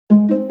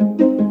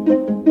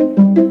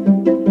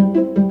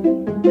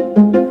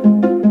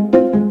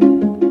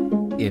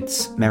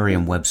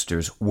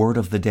Merriam-Webster's Word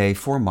of the Day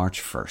for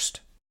March 1st.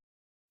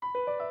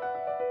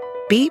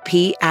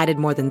 BP added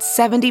more than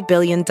 $70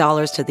 billion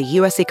to the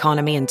U.S.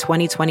 economy in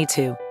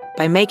 2022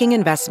 by making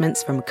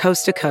investments from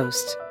coast to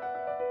coast.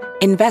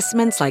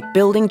 Investments like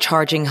building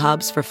charging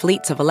hubs for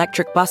fleets of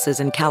electric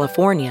buses in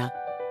California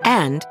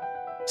and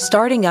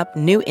starting up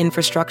new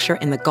infrastructure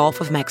in the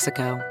Gulf of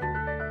Mexico.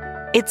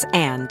 It's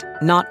and,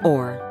 not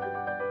or.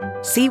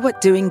 See what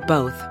doing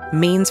both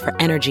means for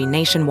energy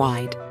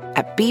nationwide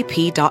at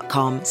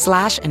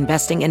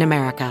bp.com/investing in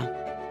America.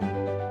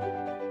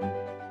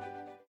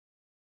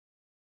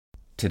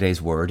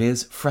 Today's word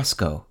is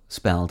fresco,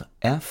 spelled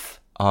F-R-E-S-C-O.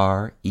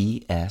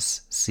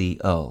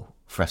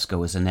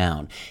 Fresco is a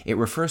noun. It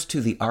refers to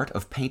the art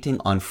of painting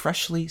on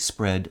freshly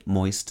spread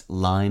moist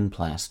lime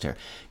plaster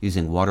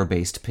using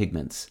water-based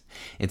pigments.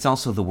 It's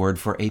also the word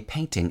for a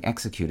painting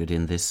executed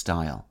in this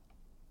style.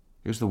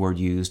 Here's the word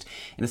used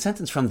in a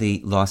sentence from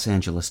the Los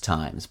Angeles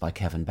Times by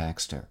Kevin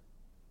Baxter.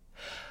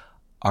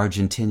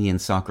 Argentinian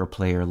soccer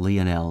player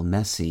Lionel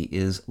Messi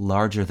is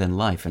larger than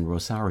life in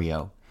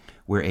Rosario,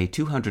 where a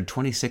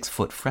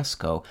 226-foot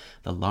fresco,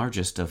 the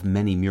largest of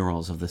many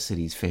murals of the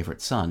city's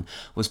favorite son,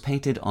 was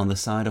painted on the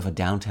side of a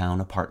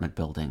downtown apartment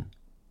building.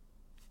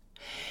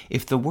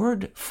 If the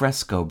word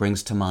fresco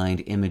brings to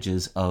mind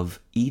images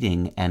of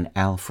eating an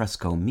al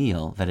fresco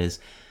meal, that is,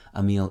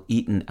 a meal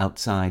eaten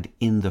outside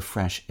in the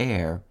fresh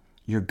air,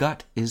 your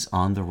gut is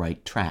on the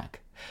right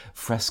track.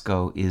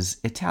 Fresco is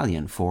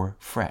Italian for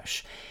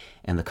fresh,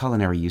 and the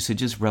culinary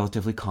usage is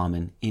relatively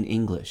common in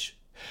English.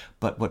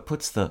 But what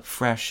puts the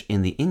fresh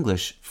in the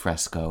English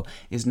fresco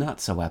is not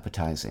so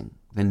appetizing.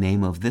 The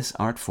name of this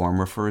art form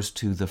refers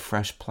to the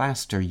fresh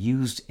plaster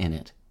used in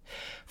it.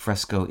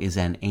 Fresco is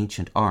an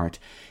ancient art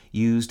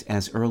used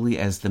as early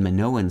as the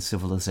Minoan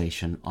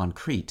civilization on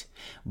Crete,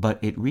 but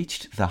it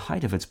reached the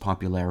height of its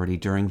popularity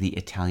during the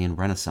Italian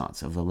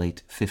Renaissance of the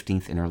late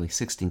 15th and early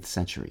 16th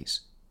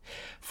centuries.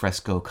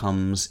 Fresco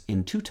comes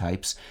in two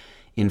types: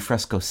 in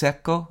fresco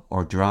secco,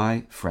 or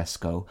dry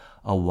fresco,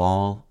 a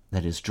wall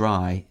that is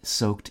dry,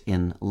 soaked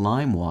in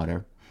lime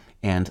water,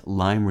 and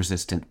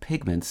lime-resistant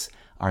pigments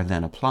are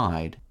then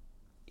applied.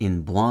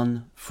 In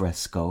buon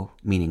fresco,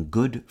 meaning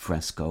good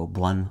fresco,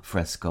 buon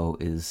fresco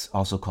is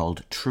also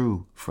called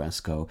true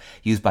fresco,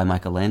 used by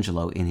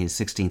Michelangelo in his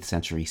 16th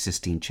century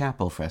Sistine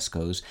Chapel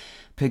frescoes,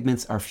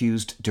 pigments are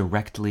fused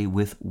directly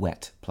with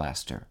wet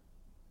plaster.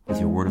 With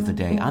your word of the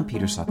day, I'm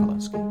Peter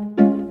Sokolowski.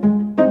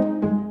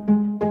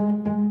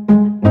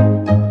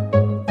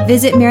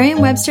 Visit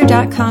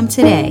Merriam-Webster.com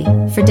today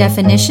for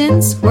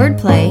definitions,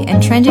 wordplay,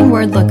 and trending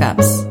word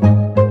lookups.